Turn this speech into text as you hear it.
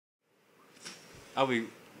Are we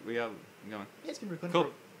are going. Yeah, it's been recording Cool.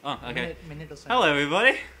 for Oh, a okay. minute or so. Hello,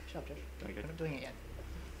 everybody. Shut up, Josh. Okay. We're not doing it yet.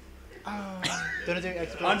 Don't I do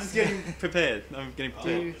extra? I'm just getting prepared. I'm getting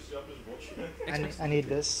prepared. I need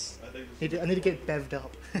this. I need to get bevved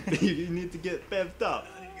up. You need to get bevved up.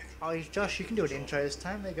 Oh, Josh, you can do an intro this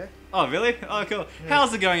time. There you go. Oh, really? Oh, cool.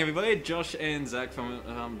 How's it going, everybody? Josh and Zach from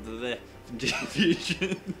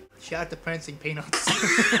G-Fusion. Shout out to Prancing Peanuts.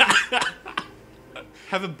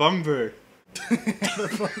 Have a bumper.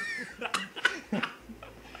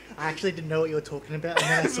 I actually didn't know what you were talking about, and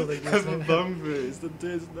then I saw the Have a username. bumper is the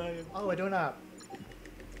dude's name. Oh, we're doing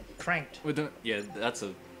Cranked. We're doing, yeah, that's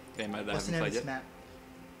a game mode that I What's the haven't name of played this yet. map?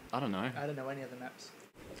 I don't know. I don't know any other maps.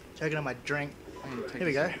 Choking on my drink. I'm gonna take Here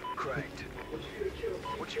we this. go. Cranked.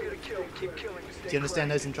 What you gonna kill? Keep killing. Do you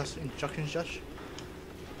understand those instructions, Josh?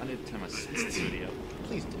 I need to turn my sensitivity up.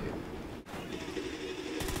 Please do.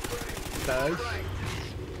 Go.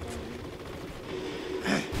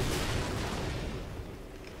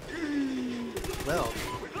 Well,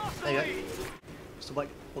 there you go. So what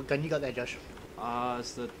gun you got there, Josh?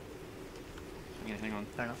 It's the... Yeah, hang on.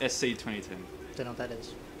 Fair enough. SC-2010. Don't know what that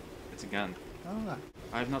is. It's a gun. Oh,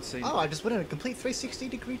 I have not seen... I just went on a complete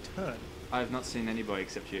 360-degree turn. I have not seen anybody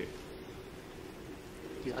except you.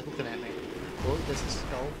 You like looking at me. Oh, there's a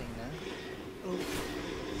skull thing there. Oh.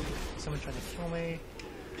 Someone's trying to kill me.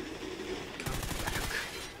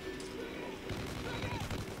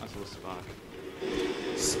 I saw a spark.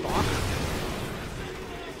 Spark?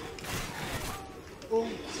 Oh.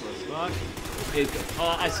 I saw a spark.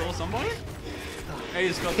 Oh, I saw somebody? Hey,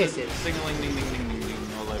 he's got Kiss the it. singling ding ding ding ding ding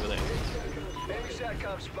all over there. Enemy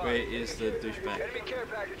SATCOM spot. Where is the douchebag? Enemy care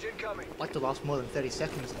package incoming. I'd like to last more than 30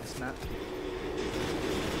 seconds on this map.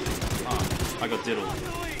 Oh, I got diddled.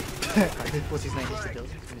 What's his name? Mr. Diddles?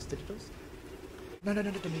 Mr. Diddles? No,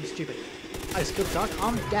 don't be stupid. I just killed Doc.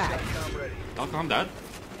 I'm dead. SATCOM ready. Oh, I'm dead.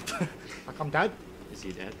 Like, I'm dead? Is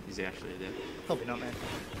he dead? Is he actually dead? Probably not, man.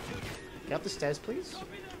 Get up the stairs, please.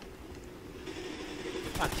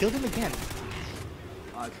 I killed him again.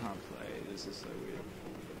 I can't play. This is so weird.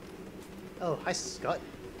 Oh, hi, Scott.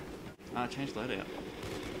 Change loadout.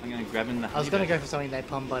 I'm gonna grab in the. I was gonna go for something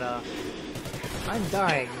napalm, but I'm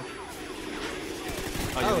dying.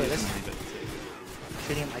 Oh, Oh, you're that's- using honey badger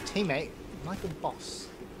Shooting at my teammate, Michael Boss.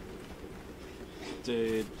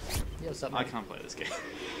 too. Dude, Yeah, what's up, I man? can't play this game.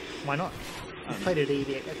 Why not? You've played it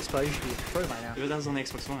at exposure to your pro by now. If that was on the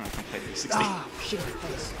Xbox One, I can't play 360. Ah, shit in my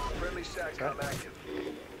face. Friendly SATCOM active.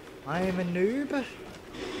 I am a noob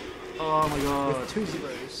Oh my god. with 2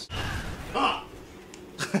 zeros.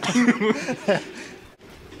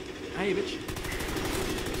 Hey, bitch.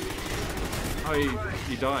 Oh,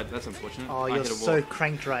 you died. That's unfortunate. Oh, I you're hit a so wall.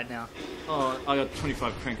 cranked right now. Oh, I got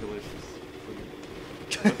 25 crank illusions.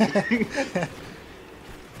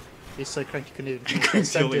 You're so cranked you couldn't even finish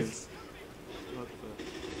that Zillions. sentence.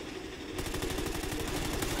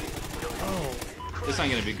 Oh, This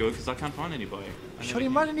ain't gonna be good because I can't find anybody. shot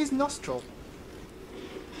him right in his nostril.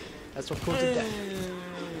 That's what caused the death.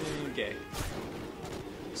 Okay.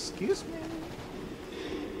 Excuse me.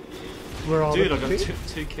 We're all Dude, I got looking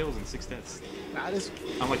two kills and 6 deaths. That is.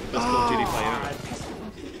 I'm like the best Call of Duty player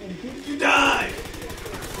ever. You die!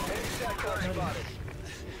 Enemy SATCOM spotted.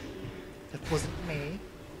 That wasn't me.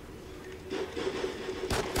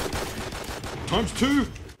 ×2!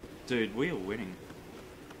 Dude, we are winning.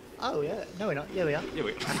 Oh yeah, no we're not. Yeah we are. Yeah,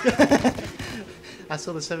 we I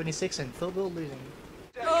saw the 76 and thought we were losing.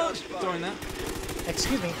 SATCOM spotted. Throwing that.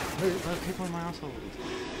 Excuse me. Move. Oh, people in my asshole.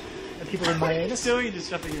 Are people in my anus? Still, you're just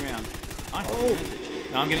jumping around. I'm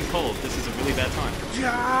No, I'm getting cold. This is a really bad time.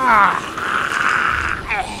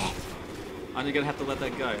 I'm gonna have to let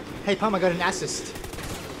that go. Hey Palm, I got an assist.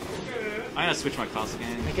 I'm gonna switch my class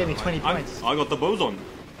again. They gave me 20 points. I got the boson.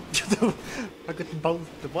 I got the bowl.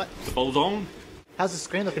 The what? The boson? How's the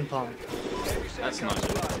screen looking, Palm? Enemy That's SATCOM not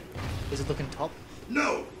good. spotted. Is it looking top?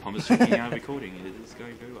 I'm just checking out recording. It is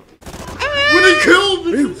going very well. When he killed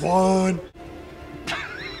me! He won!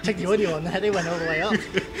 Check the audio on that, it went all the way up.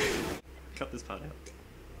 Cut this part out.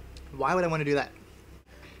 Why would I want to do that?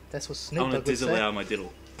 That's what I Snoop want to Dogg would dizzle say. out my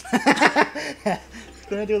diddle.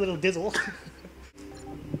 Gonna do a little dizzle.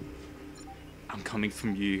 I'm coming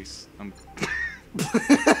from you. I'm...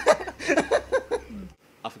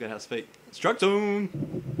 I forgot how to speak. Structune!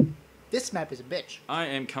 This map is a bitch. I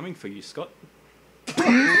am coming for you, Scott.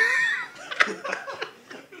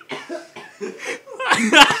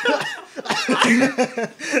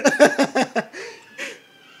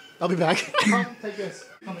 I'll be back. Take this.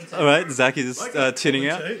 Alright, Zach is tinning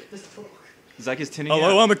out. Zach is tinning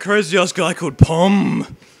Hello, out. I'm a crazy ass guy called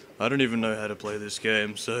Pom. I don't even know how to play this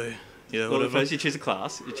game, so Yeah, Well, whatever. first you choose a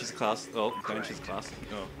class. You choose a class. Oh, don't choose a class.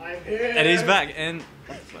 Oh. And he's back, and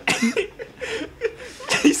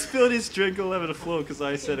he spilled his drink all over the floor because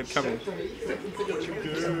I said I'm coming.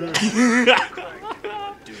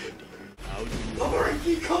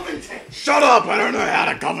 Shut up! I don't know how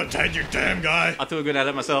to commentate, you damn guy! I thought we were good at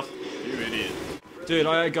it myself. You idiot. Dude,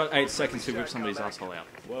 I got 8 seconds to whip somebody's asshole out.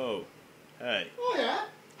 Whoa. Hey. Oh yeah.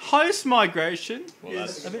 Host migration. Well,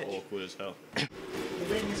 that's awkward as hell. You're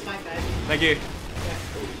winning this fight, guys. Thank you.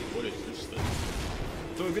 What is this thing?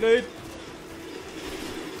 Throw a grenade.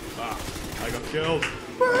 Ah, I got killed.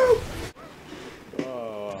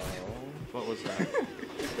 Oh. What was that?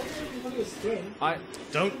 Look at his skin.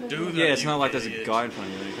 Don't do that. Yeah, it's you not like there's a idiot. guy in front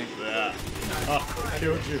of you or anything. Yeah. Oh, I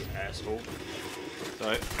killed you, asshole. So,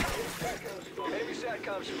 Enemy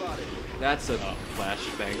SATCOM spotted. that's a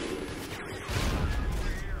flashbang.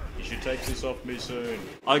 You should take this off me soon.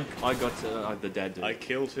 I got the dad dude. I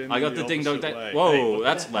killed him. I got in the ding dong opposite dang. way. Whoa, Hey, what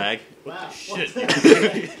that's lag. Wow. the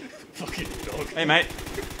shit? Fucking dog. Hey mate.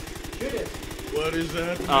 Shoot it. What is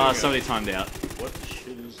that? Somebody timed out. What the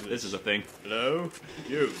shit is this? This is a thing. Hello?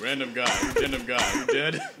 You, random guy. You random guy. You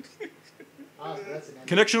dead? Oh, so that's an enemy.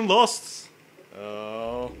 Connection lost.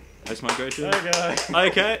 Oh. Host migration. Hey, guy.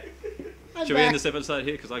 Okay. I'm Should we end back. this episode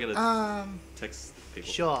here? Because I gotta text people.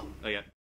 Sure. Okay.